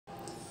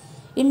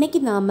இன்றைக்கி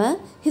நாம்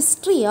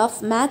history of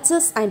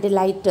matches and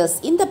lighters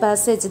இந்த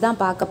பேசேஜ் தான்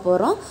பார்க்க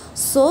போகிறோம்.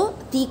 ஸோ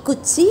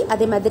தீக்குச்சி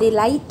அதே மாதிரி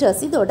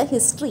லைட்டர்ஸ் இதோட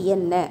ஹிஸ்ட்ரி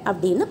என்ன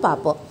அப்படின்னு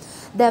பார்ப்போம்.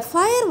 The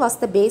fire was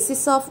the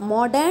basis of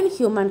modern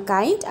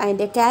humankind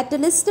and a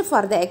catalyst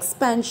for the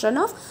expansion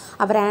of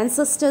our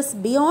ancestors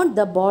beyond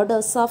the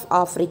borders of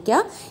Africa.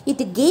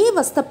 It gave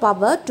us the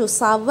power to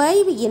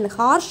survive in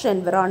harsh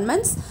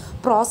environments,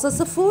 process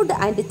food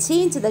and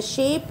change the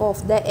shape of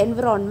the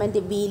environment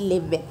we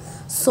live in.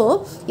 So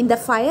இந்த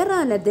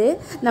ஃபயரானது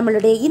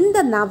நம்மளுடைய இந்த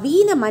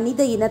நவீன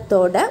மனித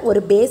இனத்தோட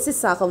ஒரு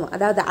பேசிஸாகவும்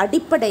அதாவது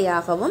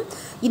அடிப்படையாகவும்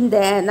இந்த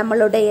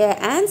நம்மளுடைய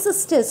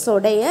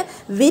ஆன்சஸ்டர்ஸோடைய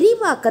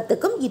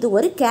விரிவாக்கத்துக்கும் இது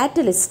ஒரு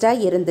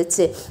கேட்டலிஸ்டாக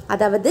இருந்துச்சு.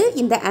 அதாவது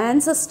இந்த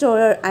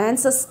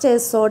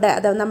ஆன்சஸ்டர்ஸோட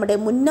அதாவது நம்முடைய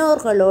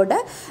முன்னோர்களோட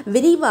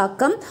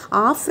விரிவாக்கம்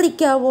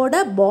ஆப்பிரிக்காவோட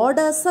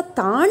பார்டர்ஸை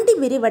தாண்டி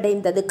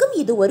விரிவடைந்ததுக்கும்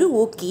இது ஒரு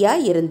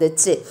ஊக்கியாக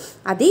இருந்துச்சு.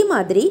 அதே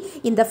மாதிரி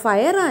இந்த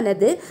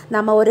ஃபயரானது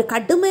நம்ம ஒரு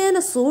கடுமையான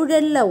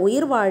சூழலில் உயிர்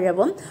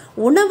வாழவும்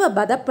உணவை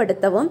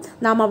பதப்படுத்தவும்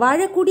நாம்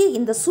வாழக்கூடிய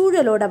இந்த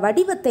சூழலோட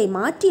வடிவத்தை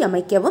மாற்றி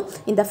அமைக்கவும்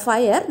இந்த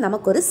ஃபயர்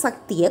நமக்கு ஒரு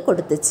சக்தியை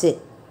கொடுத்துச்சு.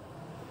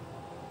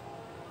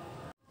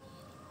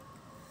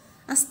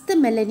 As the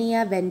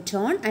millennia went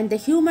on and the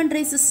human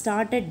race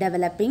started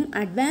developing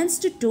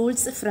advanced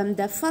tools from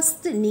the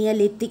first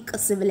Neolithic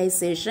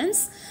civilizations,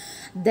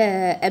 the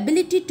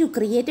ability to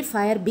create a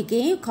fire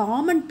became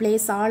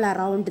commonplace all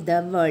around the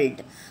world.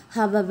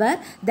 However,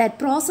 that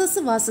process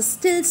was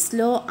still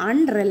slow,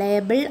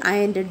 unreliable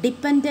and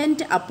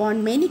dependent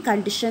upon many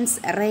conditions: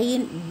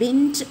 rain,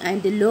 wind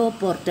and low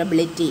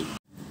portability.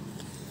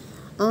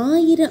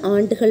 1000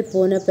 ஆண்டுகள்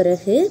போன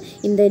பிறகு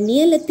இந்த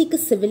Neolithic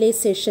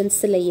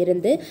சிவிலைசேஷன்ஸில்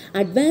இருந்து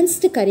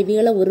advanced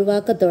கருவிகளை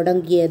உருவாக்க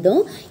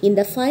தொடங்கியதும்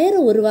இந்த ஃபயரை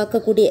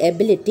உருவாக்கக்கூடிய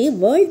எபிலிட்டி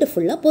வேர்ல்டு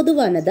ஃபுல்லாக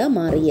பொதுவானதாக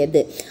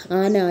மாறியது.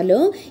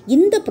 ஆனாலும்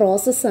இந்த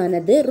ப்ராசஸ்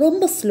ஆனது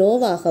ரொம்ப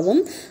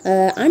ஸ்லோவாகவும்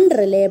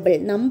அன்ரிலையபிள்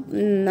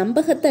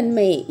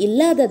நம்பகத்தன்மை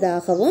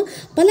இல்லாததாகவும்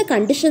பல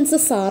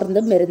கண்டிஷன்ஸை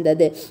சார்ந்தும்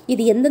இருந்தது.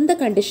 இது எந்தெந்த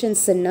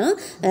கண்டிஷன்ஸ்னா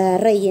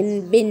ரெயின்,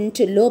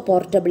 விண்ட், லோ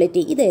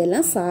போர்ட்டபிலிட்டி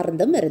இதையெல்லாம்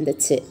சார்ந்தும்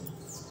இருந்துச்சு.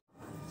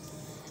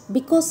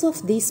 Because of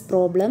these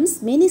problems,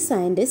 many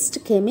scientists,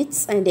 chemists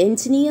and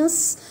engineers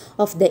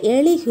of the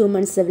early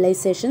human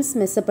civilizations,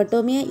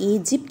 Mesopotamia,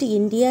 Egypt,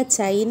 India,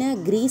 China,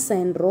 Greece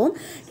and Rome,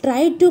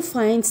 tried to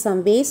find some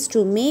ways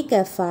to make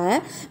a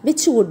fire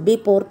which would be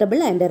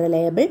portable and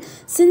reliable.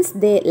 Since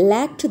they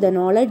lacked the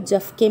knowledge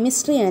of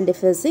chemistry and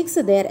physics,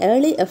 their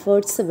early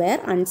efforts were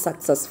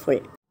unsuccessful.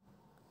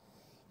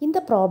 இந்த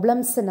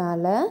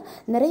ப்ராப்ளம்ஸ்னால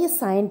நிறைய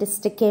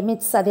scientist,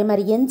 கெமிஸ்ட்ஸ், அதே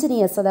மாதிரி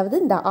engineers, அதாவது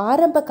இந்த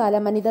ஆரம்ப கால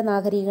மனித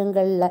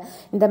நாகரிகங்களில்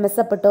இந்த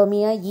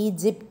Mesopotamia,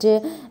 Egypt,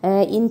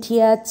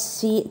 India,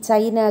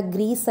 China,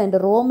 Greece and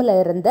ரோமில்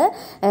இருந்த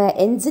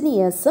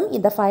என்ஜினியர்ஸும்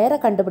இந்த ஃபயரை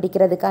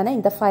கண்டுபிடிக்கிறதுக்கான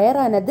இந்த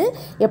ஃபயரானது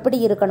எப்படி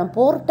இருக்கணும்,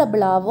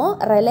 போர்ட்டபிளாகவும்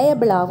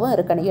ரிலையபிளாகவும்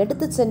இருக்கணும்,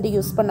 எடுத்து சென்று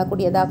யூஸ்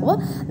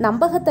பண்ணக்கூடியதாகவும்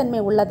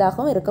நம்பகத்தன்மை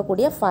உள்ளதாகவும்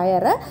இருக்கக்கூடிய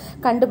ஃபயரை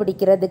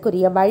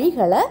கண்டுபிடிக்கிறதுக்குரிய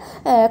வழிகளை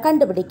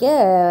கண்டுபிடிக்க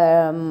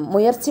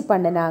முயற்சி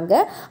பண்ணினாங்க.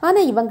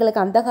 ஆனால் இவங்களுக்கு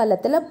அந்த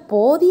காலத்தில்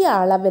போதிய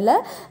அளவில்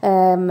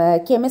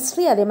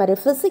கெமிஸ்ட்ரி அதே மாதிரி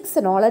ஃபிசிக்ஸ்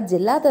நாலேஜ்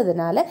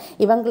இல்லாததுனால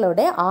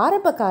இவங்களுடைய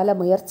ஆரம்ப கால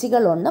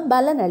முயற்சிகள் ஒன்றும்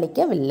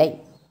பலனளிக்கவில்லை.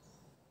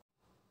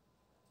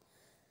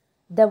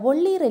 The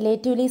only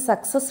relatively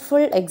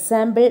successful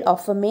example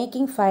of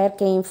making fire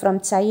came from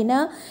China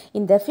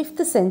in the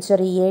 5th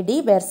century AD,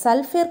 where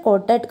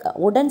sulfur-coated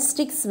wooden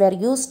sticks were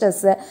used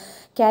as a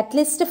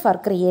catalyst for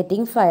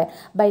creating fire.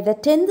 By the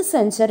 10th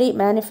century,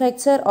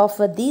 manufacture of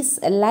these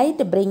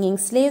light-bringing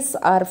slaves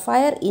or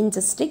fire-inch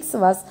sticks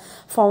was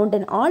found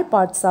in all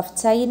parts of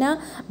China,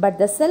 but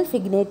the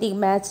self-igniting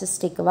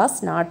matchstick was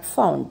not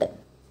found.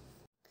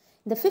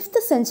 இந்த 5th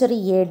century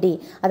AD,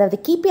 அதாவது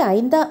கிபி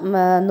 5ஆம்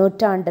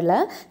நூற்றாண்டில்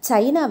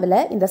சைனாவில்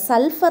இந்த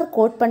sulphur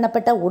code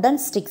பண்ணப்பட்ட உடன்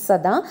ஸ்டிக்ஸை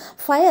தான்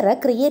ஃபயரை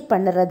க்ரியேட்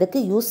பண்ணுறதுக்கு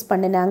யூஸ்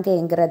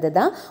பண்ணினாங்கங்கிறது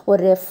தான்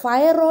ஒரு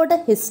ஃபயரோட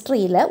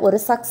ஹிஸ்ட்ரியில் ஒரு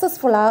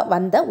சக்ஸஸ்ஃபுல்லாக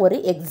வந்த ஒரு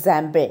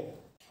எக்ஸாம்பிள்.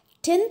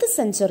 10th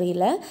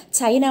செஞ்சுரியில்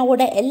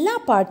சைனாவோட எல்லா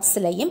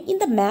பார்ட்ஸ்லையும்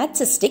இந்த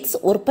மேட்ச் ஸ்டிக்ஸ்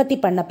உற்பத்தி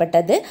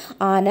பண்ணப்பட்டது.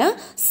 ஆனால்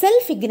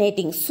செல்ஃப்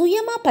இக்னைட்டிங்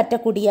சுயமாக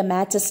பற்றக்கூடிய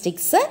match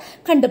ஸ்டிக்ஸை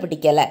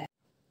கண்டுபிடிக்கலை.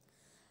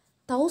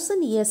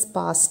 1000 years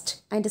passed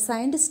and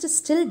scientists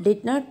still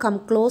did not come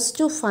close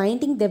to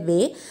finding the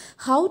way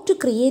how to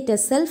create a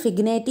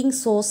self-igniting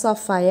source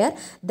of fire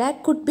that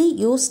could be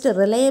used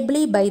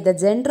reliably by the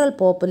general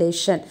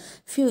population.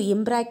 Few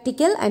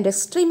impractical and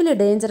extremely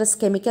dangerous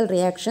chemical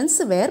reactions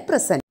were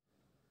present.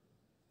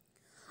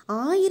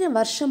 1000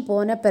 வருஷம்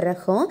போன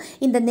பிறகும்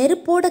இந்த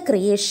நெருப்போட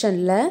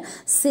கிரியேஷனில்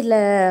சில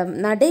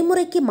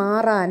நடைமுறைக்கு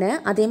மாறான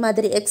அதே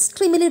மாதிரி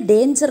extremely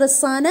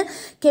டேஞ்சரஸான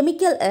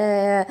chemical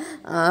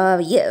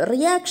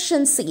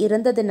reactions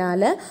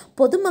இருந்ததுனால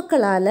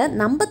பொதுமக்களால்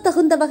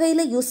நம்பத்தகுந்த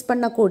வகையில் யூஸ்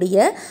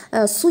பண்ணக்கூடிய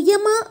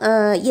சுயமாக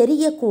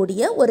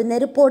எரியக்கூடிய ஒரு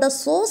நெருப்போட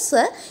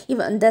சோர்ஸை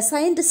இந்த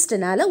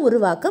சயின்டிஸ்டினால்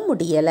உருவாக்க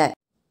முடியலை.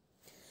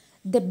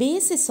 The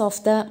basis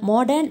of the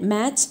modern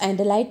match and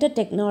lighter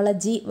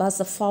technology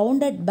was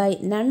founded by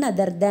none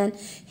other than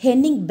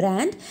Henning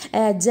Brandt,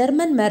 a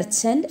German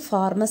merchant,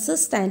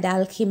 pharmacist and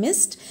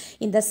alchemist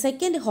in the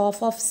second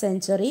half of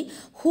century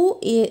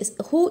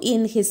who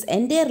in his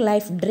entire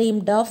life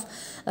dreamed of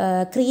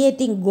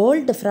creating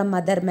gold from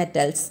other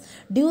metals.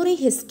 During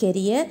his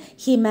career,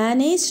 he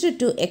managed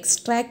to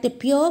extract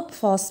pure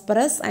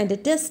phosphorus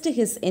and test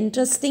his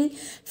interesting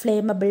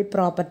flammable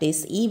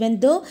properties. Even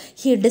though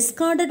he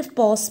discarded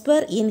phosphorus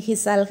in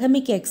his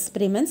alchemic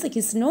experiments,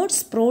 his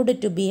notes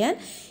proved to be an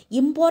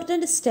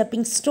important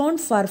stepping stone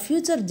for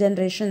future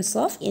generations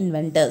of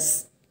inventors.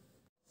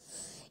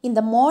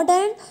 இந்த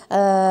modern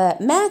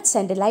maths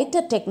and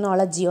lighter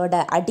டெக்னாலஜியோட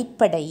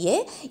அடிப்படையே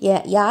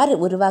யார்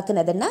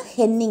உருவாக்குனதுன்னா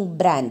Henning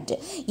brand.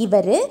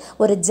 இவர்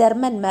ஒரு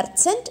German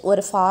merchant,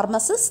 ஒரு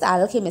pharmacist,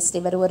 அல்ஹிமிஸ்ட்.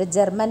 இவர் ஒரு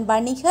German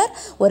வணிகர்,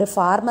 ஒரு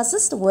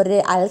ஃபார்மசிஸ்ட், ஒரு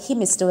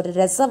அல்ஹிமிஸ்ட், ஒரு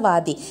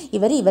ரசவாதி.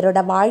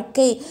 இவரோட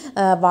வாழ்க்கை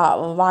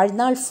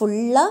வாழ்நாள்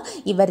ஃபுல்லாக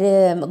இவர்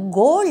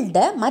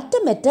கோல்டை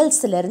மற்ற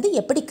மெட்டல்ஸ்லேருந்து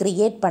எப்படி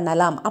கிரியேட்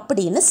பண்ணலாம்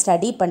அப்படின்னு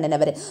ஸ்டடி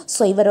பண்ணினவர்.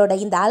 ஸோ இவரோட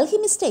இந்த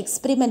அல்ஹிமிஸ்ட்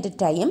எக்ஸ்பிரிமெண்ட்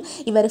டைம்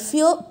இவர்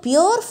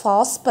பியோர்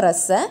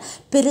ஃபாஸ்பரஸை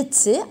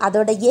பிரித்து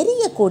அதோட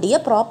எரியக்கூடிய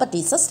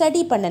ப்ராப்பர்ட்டிஸை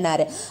ஸ்டடி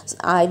பண்ணினார்.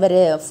 இவர்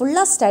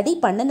ஃபுல்லாக ஸ்டடி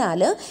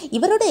பண்ணினாலும்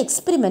இவரோட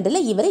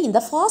எக்ஸ்பிரிமெண்ட்டில் இவர் இந்த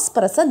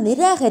ஃபாஸ்பரஸை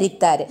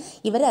நிராகரித்தார்.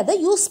 இவர் அதை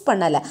யூஸ்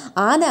பண்ணலை.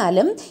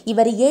 ஆனாலும்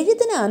இவர்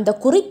எழுதின அந்த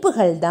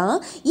குறிப்புகள் தான்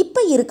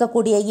இப்போ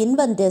இருக்கக்கூடிய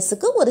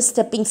இன்வென்டர்ஸுக்கு ஒரு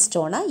ஸ்டெப்பிங்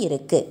ஸ்டோனாக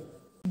இருக்குது.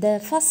 The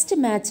first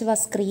match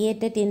was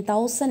created in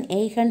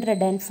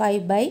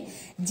 1805 by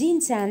Jean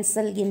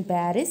Chancel in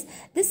Paris.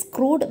 This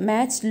crude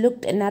match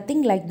looked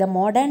nothing like the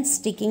modern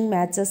sticking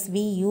matches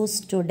we use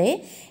today.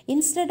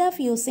 Instead of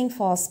using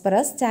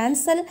phosphorus,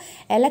 Chancel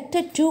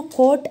elected to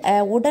coat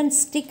a wooden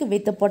stick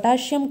with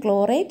potassium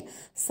chloride,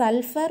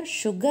 sulfur,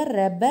 sugar,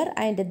 rubber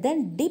and then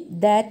dip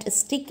that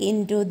stick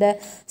into the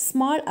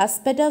small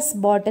asbestos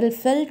bottle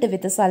filled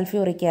with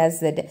sulfuric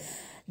acid.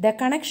 The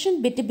connection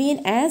between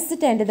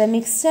acid and the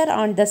mixture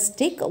on the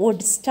stick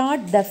would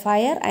start the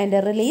fire and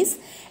release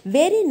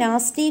very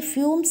nasty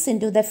fumes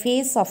into the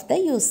face of the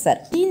user.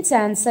 Jean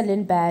Chancel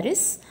in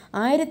Paris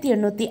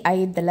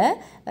 1805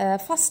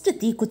 first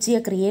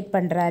தீக்குச்சியை create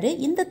பண்ணுறாரு.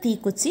 இந்த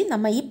தீக்குச்சி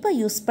நம்ம இப்போ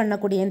use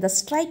பண்ணக்கூடிய இந்த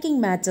striking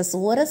matches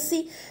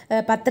உரசி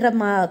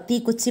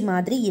தீக்குச்சி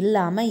மாதிரி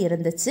இல்லாமல்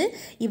இருந்துச்சு.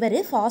 இவர்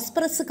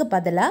ஃபாஸ்பரஸுக்கு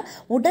பதிலாக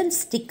உடன்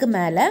ஸ்டிக்கு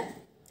மேலே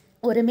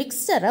ஒரு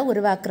மிக்சரை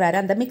உருவாக்குறாரு.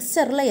 அந்த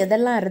மிக்சரில்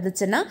எதெல்லாம்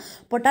இருந்துச்சுன்னா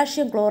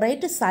potassium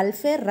chloride,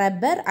 sulphur,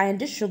 rubber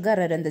and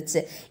sugar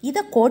இருந்துச்சு.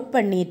 இதை கோட்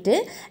பண்ணிவிட்டு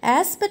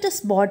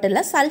ஆஸ்பெட்டஸ்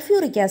பாட்டிலில்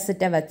சல்ஃபியூரிக்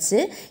ஆசிட்டை வச்சு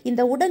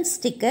இந்த உடன்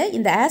ஸ்டிக்கை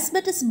இந்த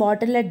ஆஸ்பெட்டஸ்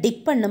பாட்டிலில்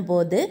டிப்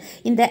பண்ணும்போது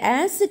இந்த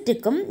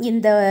ஆசிட்டுக்கும்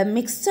இந்த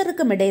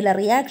மிக்சருக்கும் இடையில்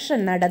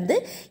ரியாக்ஷன் நடந்து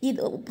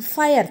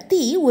இது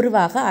தீ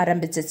உருவாக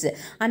ஆரம்பிச்சிச்சு.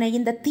 ஆனால்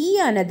இந்த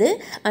தீயானது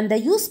அந்த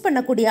யூஸ்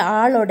பண்ணக்கூடிய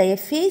ஆளோடைய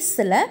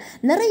ஃபேஸில்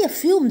நிறைய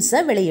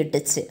ஃபியூம்ஸை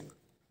வெளியிட்டுச்சு.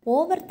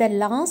 Over the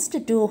last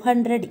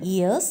 200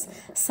 years,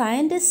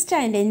 scientists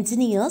and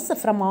engineers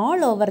from all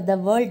over the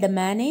world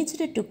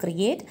managed to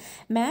create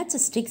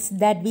matchsticks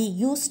that we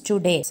use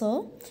today. So,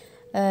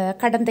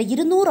 கடந்த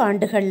 200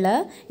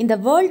 ஆண்டுகளில் இந்த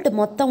வேர்ல்டு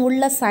மொத்தம்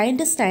உள்ள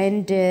சயின்டிஸ்ட்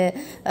அண்ட்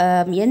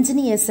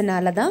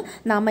என்ஜினியர்ஸ்னால தான்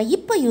நாம்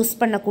இப்போ யூஸ்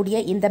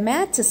பண்ணக்கூடிய இந்த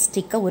மேட்ச்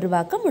ஸ்டிக்கை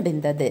உருவாக்க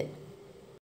முடிந்தது.